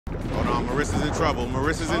on. Marissa's in trouble.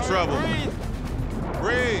 Marissa's in trouble.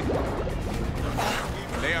 Breathe.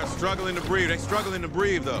 They are struggling to breathe. They're struggling to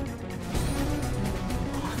breathe, though.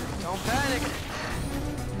 Don't panic.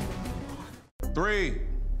 3,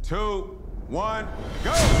 2, 1,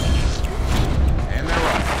 go! And they're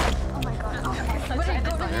off. Oh my God.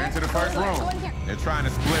 They're into the first room. They're trying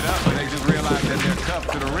to split up, but they just realized that they're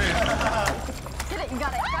cuffed to the rim. Get it, you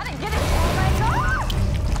got it, get it. Oh my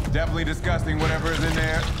God! Definitely disgusting, whatever is in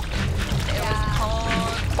there. It was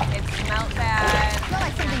cold, it smelled bad. I feel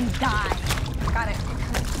like something died. Got it.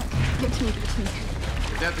 Give it to me, give it to me.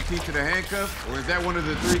 Is that the key to the handcuff, or is that one of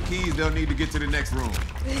the 3 keys they'll need to get to the next room?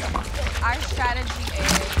 Our strategy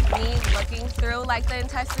is me looking through like the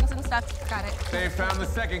intestines and stuff. Got it. They found the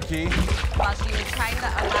second key. While she was trying to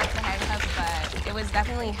unlock the handcuffs, but it was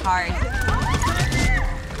definitely hard.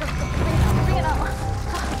 Bring it up.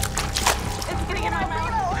 It's getting in my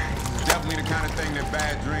mouth. Definitely the kind of thing that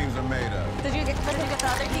bad dreams are made of. Did you get the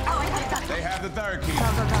other key? Oh, I got it. They have the 3rd key. Go.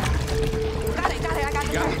 Got it, I got it.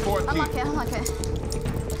 You got the 4th key. Unlock it.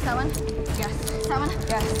 7? Yes. 7?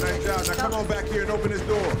 Yes. Nice job. Now come on back here and open this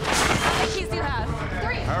door. How many keys do you have?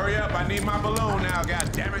 3. Hurry up. I need my balloon now,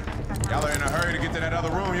 god damn it. Y'all are in a hurry to get to that other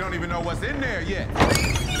room. You don't even know what's in there yet.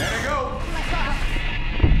 There they go. Oh my God.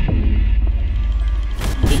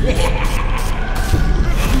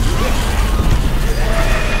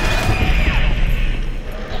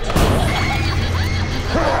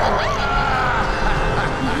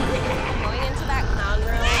 Going into that clown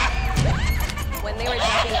room, when they were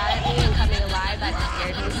jumping out at me and coming alive, that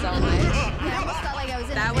scared me so much. I almost felt like I was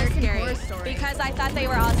in That an was American scary Horror Story. because I thought they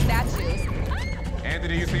were all statues.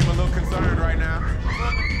 Anthony, you seem a little concerned right now.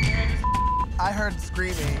 I heard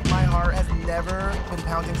screaming. My heart has never been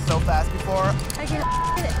pounding so fast before. I get it.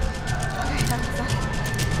 Okay, that's it.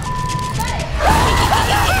 Get it.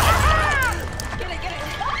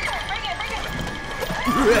 Bring it.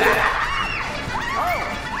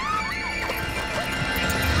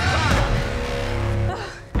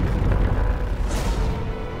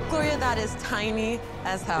 Gloria, that is tiny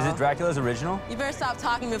as hell. Is it Dracula's original? You better stop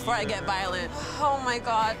talking before I get violent. Oh my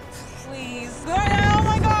God, please. Gloria, oh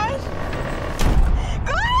my God.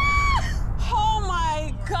 Gloria! Oh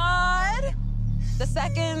my God. The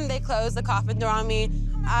second they closed the coffin door on me,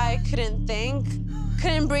 I couldn't think,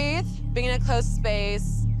 couldn't breathe. Being in a closed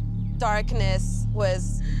space, darkness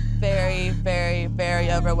was very, very,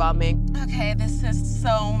 very overwhelming. Okay, this is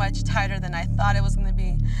so much tighter than I thought it was gonna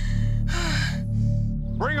be.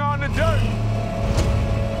 Bring on the dirt.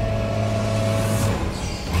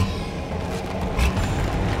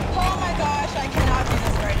 Oh my gosh, I cannot do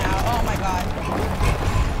this right now. Oh my God.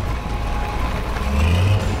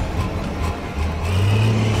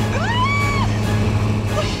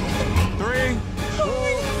 Three,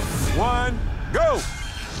 1, go.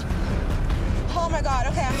 Oh my God,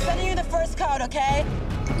 okay, I'm sending you the first code, okay?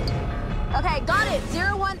 Okay, got it.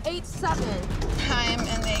 0187. I'm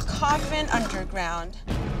in a coffin underground.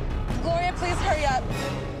 Gloria, please hurry up.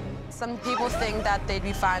 Some people think that they'd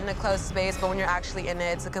be fine in a closed space, but when you're actually in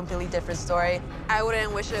it, it's a completely different story. I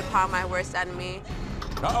wouldn't wish it upon my worst enemy.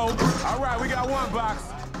 Uh-oh. All right, we got 1 box.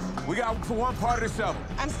 We got 1 part of the shovel.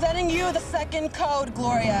 I'm sending you the second code,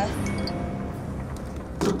 Gloria.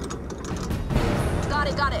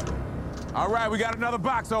 Got it. All right, we got another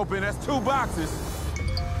box open. That's 2 boxes.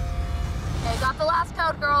 Okay, got the last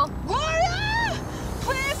code, girl. Gloria!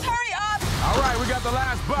 Please hurry up! All right, we got the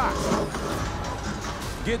last box.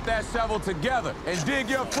 Get that shovel together and dig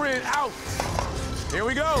your friend out. Here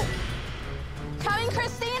we go. Coming,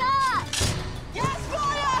 Christina! Yes,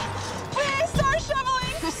 Gloria! Please start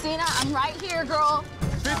shoveling! Christina, I'm right here, girl.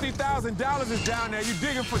 $50,000 is down there. You're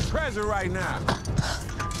digging for treasure right now.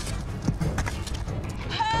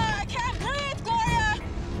 I can't breathe, Gloria!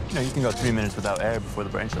 You know, you can go 3 minutes without air before the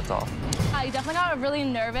brain shuts off. I definitely got really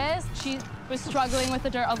nervous. She was struggling with the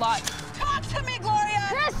dirt a lot. Talk to me, Gloria!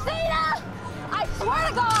 Christina! I swear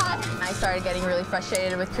to God! I started getting really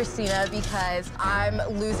frustrated with Christina because I'm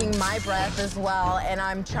losing my breath as well, and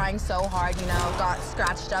I'm trying so hard, you know, got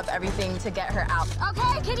scratched up everything to get her out.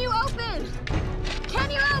 Okay, can you open? Can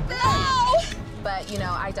you open? No! But, you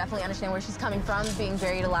know, I definitely understand where she's coming from. Being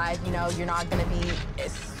buried alive, you know, you're not gonna be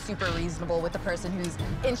super reasonable with the person who's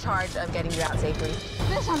in charge of getting you out safely.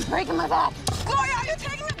 Bitch, I'm breaking my back. Gloria, are you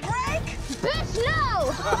taking a break? Bitch,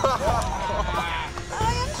 no!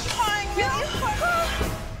 I am trying really hard.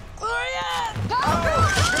 Gloria! Go, girl!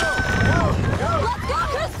 Let's go,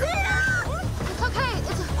 Christina! It's okay.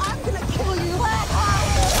 I'm gonna kill you.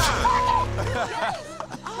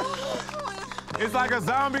 It's like a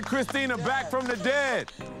zombie Christina back from the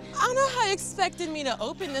dead. I don't know how you expected me to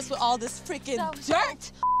open this with all this freaking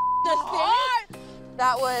dirt. The thing.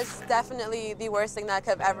 That was definitely the worst thing that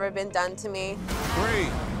could have ever been done to me. 3,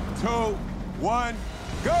 2, 1,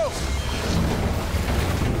 go!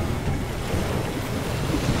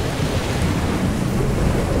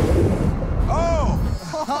 Oh!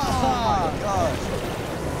 Oh my gosh.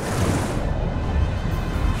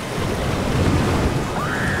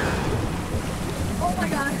 Oh my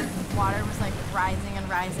God. Water was like rising and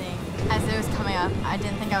rising. As it was coming up, I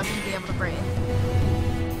didn't think I was gonna be able to breathe.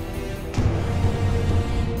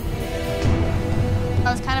 I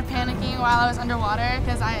was kind of panicking while I was underwater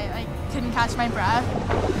because I couldn't catch my breath.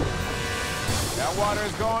 That water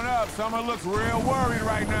is going up. Summer looks real worried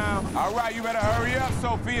right now. All right, you better hurry up,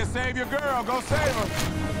 Sophia. Save your girl. Go save her.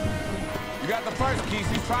 You got the first key.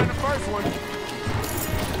 She's trying the first one.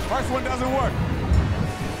 First one doesn't work.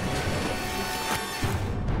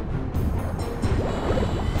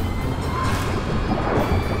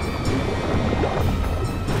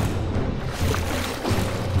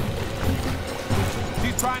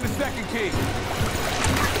 She's trying the second key.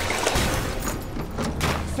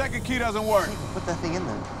 Second key doesn't work. Put that thing in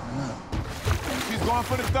there. No. She's going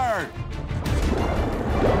for the third.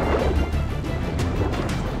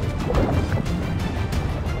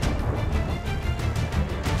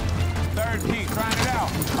 Third key, trying it out.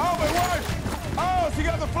 Oh, it worked! Oh, she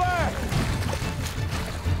got the flag!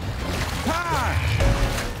 Time!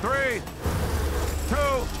 3, 2,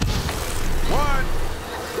 1.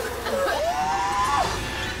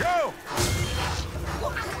 Go!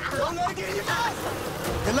 Don't let it get in your mouth!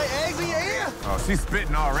 It lay eggs in your ear! Oh, she's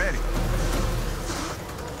spitting already.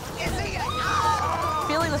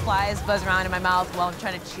 Feeling the flies buzz around in my mouth while I'm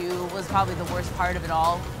trying to chew was probably the worst part of it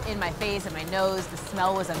all. In my face and my nose, the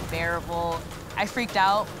smell was unbearable. I freaked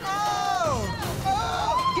out.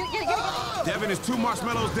 Devin is 2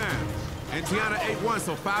 marshmallows down. And Tiana ate 1,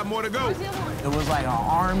 so 5 more to go. It was like an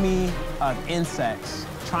army of insects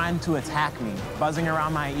trying to attack me, buzzing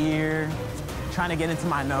around my ear, trying to get into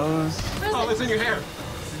my nose. Oh, it's in your hair.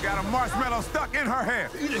 She's got a marshmallow stuck in her hair.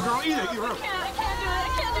 Eat it, girl, eat it. I can't do it. I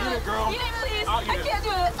can't do it. Eat it, girl. Eat it, please. I'll eat I it. can't do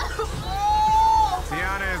it.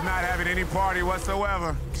 Tiana is not having any party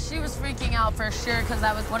whatsoever. She was freaking out for sure because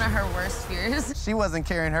that was one of her worst fears. She wasn't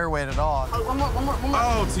carrying her weight at all. One more.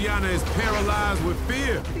 Oh, Tiana is paralyzed with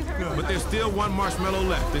fear. But there's still 1 marshmallow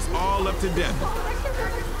left. It's all up to Devin.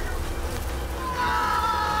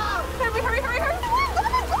 Hurry.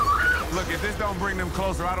 Look, if this don't bring them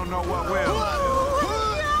closer, I don't know what will.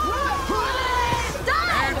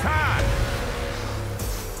 And time.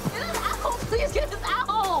 Get us out. Please get us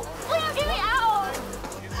out. Please get me out.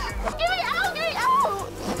 Get me out. Get me out.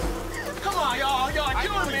 Come on, y'all. Y'all are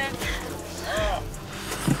killing me.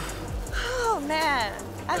 Oh, man.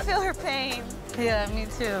 I feel her pain. Yeah, me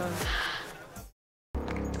too.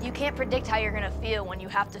 You can't predict how you're gonna feel when you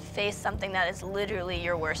have to face something that is literally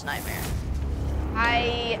your worst nightmare.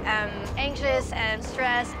 I am anxious and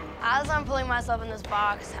stressed. As I'm pulling myself in this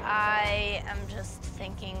box, I am just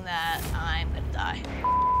thinking that I'm gonna die.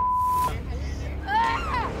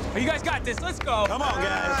 Hey, you guys got this. Let's go. Come on,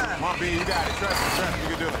 guys. Come on, B, you got it. Trust me, you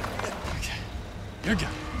can do it. Okay. You're good.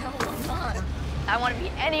 No, I'm not. I want to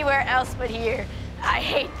be anywhere else but here. I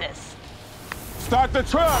hate this. Start the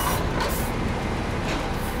truck.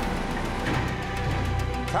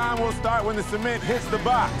 Time will start when the cement hits the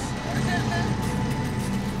box.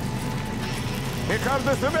 Here comes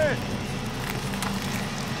the cement.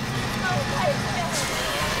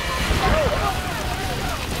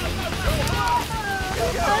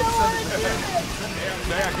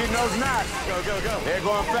 They're getting those knots. Go. They're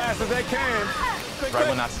going fast as they can. Right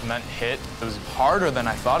when that cement hit, it was harder than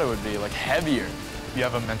I thought it would be, like heavier. You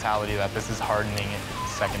have a mentality that this is hardening it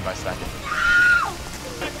second by second.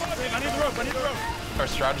 I need the rope. Our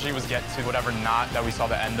strategy was get to whatever knot that we saw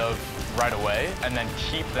the end of right away, and then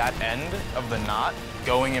keep that end of the knot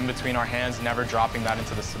going in between our hands, never dropping that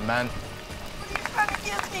into the cement.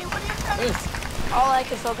 All I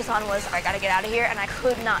could focus on was, I gotta get out of here, and I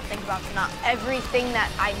could not think about the knot. Everything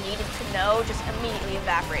that I needed to know just immediately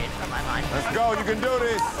evaporated from my mind. Let's go, you can do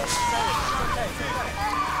this.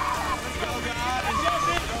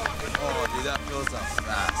 Oh, dude, that feels so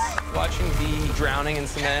fast. Watching B drowning in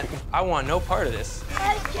cement, I want no part of this.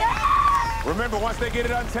 Remember, once they get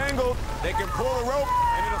it untangled, they can pull the rope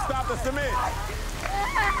and it'll stop the cement.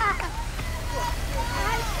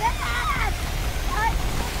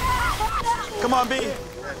 Come on, B. It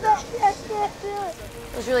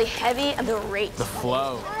was really heavy, and the rate. The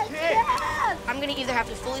flow. I'm gonna either have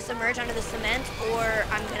to fully submerge under the cement, or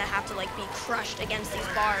I'm gonna have to, like, be crushed against these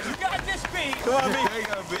bars. You got this, B. Come on, B. There you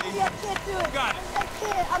go, B. I can't do it. Got it. I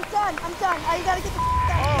can't. I'm done. I gotta get the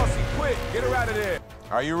out. Oh, she quit. Get her out of there.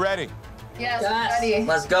 Are you ready? Yes, ready.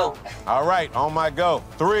 Let's go. All right, on my go.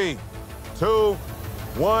 3, 2,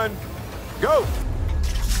 1, go.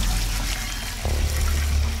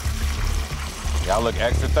 Y'all look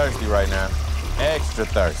extra thirsty right now. Extra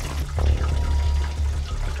thirsty.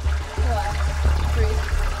 Relax. Breathe.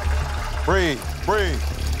 Breathe, breathe.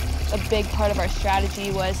 A big part of our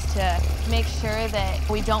strategy was to make sure that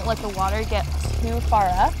we don't let the water get too far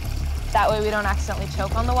up. That way we don't accidentally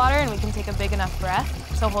choke on the water and we can take a big enough breath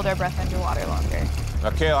to hold our breath underwater longer. Now,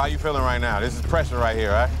 Kale, how you feeling right now? This is pressure right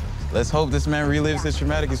here, right? Let's hope this man relives his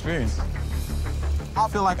traumatic experience. I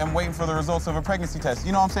feel like I'm waiting for the results of a pregnancy test.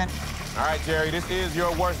 You know what I'm saying? All right, Jerry, this is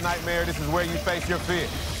your worst nightmare. This is where you face your fear.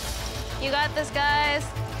 You got this, guys.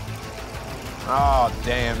 Oh,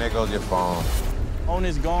 damn, there goes your phone. Phone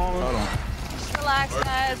is gone. Hold on. Just relax,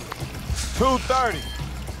 guys. 2:30.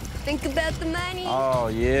 Think about the money. Oh,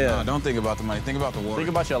 yeah. No, don't think about the money. Think about the water. Think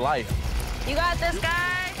about your life. You got this,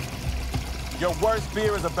 guys. Your worst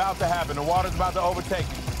fear is about to happen. The water's about to overtake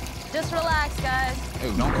you. Just relax, guys.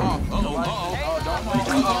 Hey, don't cough.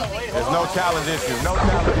 There's no challenge issue. No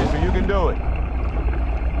challenge issue. You can do it.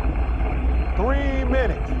 3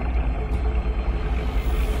 minutes.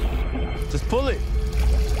 Just pull it.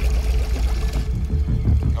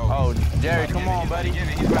 Oh, Jerry, come on, buddy.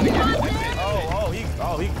 He's about to get it.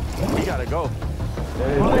 He gotta go.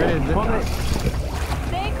 Pull it.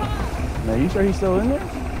 Stay calm. Now, you sure he's still in there?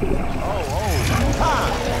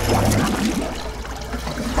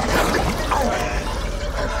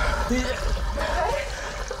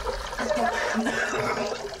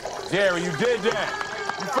 Jerry, you did that.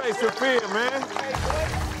 You faced your fear, man.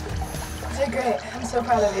 You did great. I'm so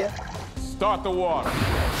proud of you. Start the water.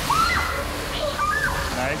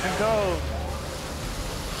 Nice and cold.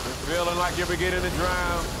 You're feeling like you're beginning to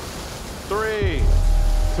drown. 3,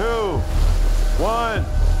 2, 1,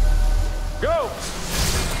 go!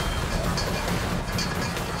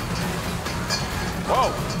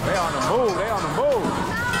 Whoa, they on the move, they on the move.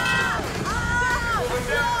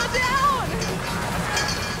 Slow down!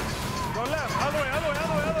 Go left, other way.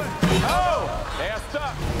 Oh, they are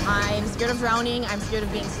stuck. I'm scared of drowning. I'm scared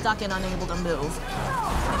of being stuck and unable to move.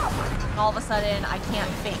 All of a sudden, I can't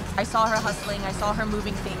think. I saw her hustling, I saw her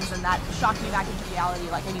moving things, and that shocked me back into reality,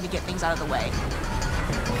 like I need to get things out of the way.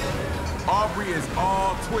 Aubrey is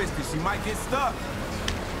all twisted. She might get stuck.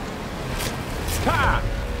 Time!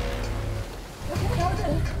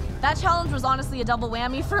 That challenge was honestly a double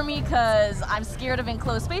whammy for me because I'm scared of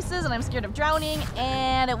enclosed spaces and I'm scared of drowning,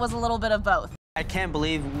 and it was a little bit of both. I can't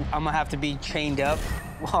believe I'm gonna have to be chained up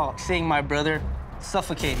while seeing my brother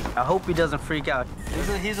suffocating. I hope he doesn't freak out.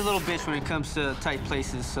 He's a little bitch when it comes to tight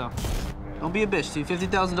places, so don't be a bitch, dude.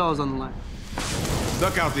 $50,000 on the line.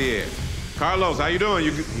 Stuck out the air. Carlos, how you doing?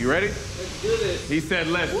 You ready? Let's do this. He said,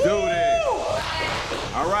 let's do this.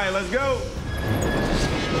 All right, let's go.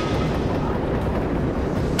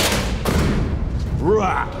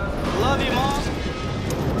 Rah. Love you, Mom.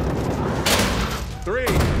 3,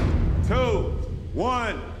 2,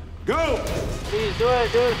 1, go. Please do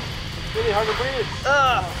it, dude. It's really hard to breathe.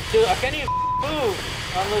 Dude, I can't even move.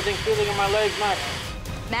 I'm losing feeling in my legs, Max.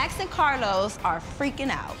 Max and Carlos are freaking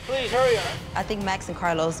out. Please, hurry up. I think Max and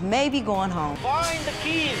Carlos may be going home. Find the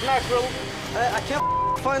keys, Max, bro. I can't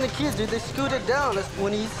find the keys, dude. They scooted down. That's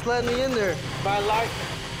when he slid me in there. My life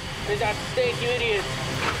is at stake, you idiot.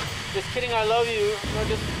 Just kidding, I love you. No,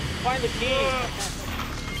 just find the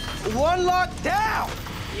keys. One lock down.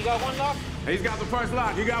 You got one lock? He's got the first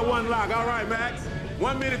lock. You got one lock. All right, Max.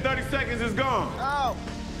 1 minute, 30 seconds is gone. Out.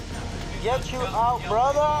 Get you out,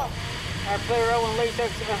 brother. I play around with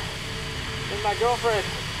latex with my girlfriend.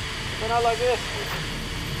 But not like this.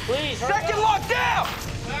 Please, second lock down!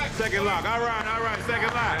 Second lock. All right.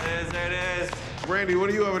 Second lock. There it is. Randy, what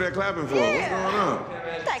are you over there clapping for? What's going on?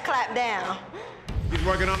 That clap down. He's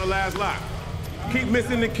working on the last lock. Keep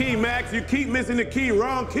missing the key, Max. You keep missing the key.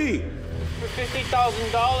 Wrong key. For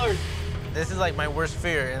 $50,000. This is like my worst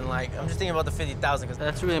fear, and like I'm just thinking about the 50,000 because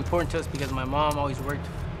that's really important to us because my mom always worked,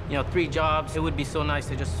 3 jobs. It would be so nice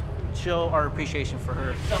to just show our appreciation for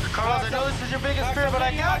her. Carlos, I know this is your biggest fear, but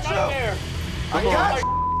I got you. I got you.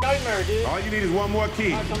 Nightmare, dude. All you need is one more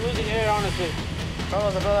key. I'm losing air, honestly.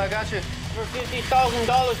 Carlos, brother, I got you. For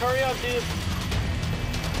 $50,000, hurry up, dude.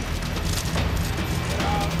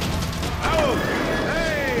 Oh,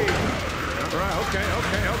 hey! All right, okay.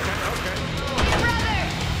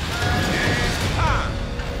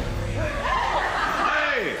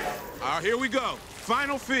 Hey! All right, here we go.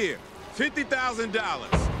 Final fear, $50,000.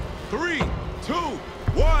 3, 2,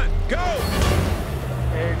 1, go!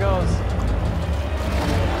 There it goes.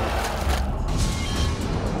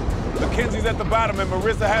 Mackenzie's at the bottom and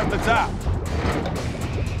Marissa has the top.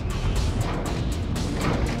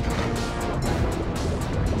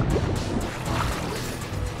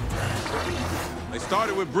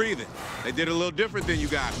 started with breathing. They did it a little different than you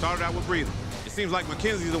guys. Started out with breathing. It seems like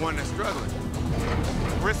Mackenzie's the one that's struggling.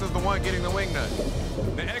 Marissa's the one getting the wing nut.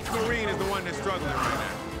 The ex-Marine is the one that's struggling right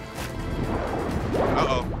now.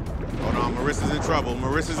 Uh-oh. Hold on, Marissa's in trouble.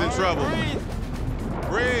 Marissa's in trouble.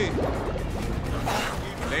 Breathe.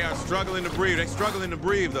 They are struggling to breathe. They're struggling to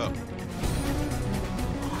breathe, though.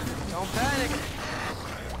 Don't panic.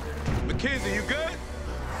 Mackenzie, you good?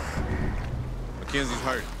 Mackenzie's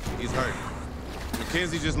hurt. He's hurt.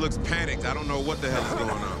 Mackenzie just looks panicked. I don't know what the hell is going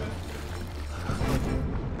on.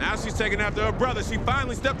 Now she's taking after her brother. She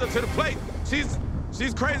finally stepped up to the plate. She's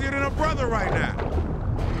crazier than her brother right now.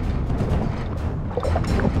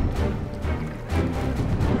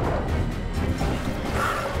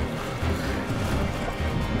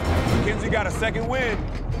 Mackenzie got a second win.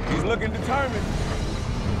 He's looking determined.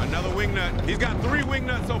 Another wing nut. He's got 3 wing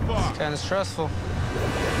nuts so far. It's kind of stressful.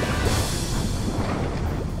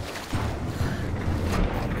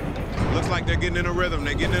 Looks like they're getting in a rhythm.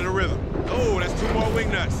 They're getting in a rhythm. Oh, that's 2 more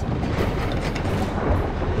wing nuts.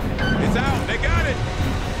 It's out. They got it.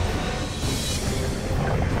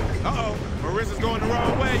 Uh-oh. Marissa's going the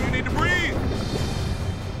wrong way. You need to breathe.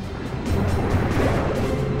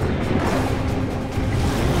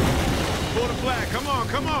 Pull the flag. Come on,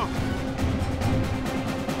 come on.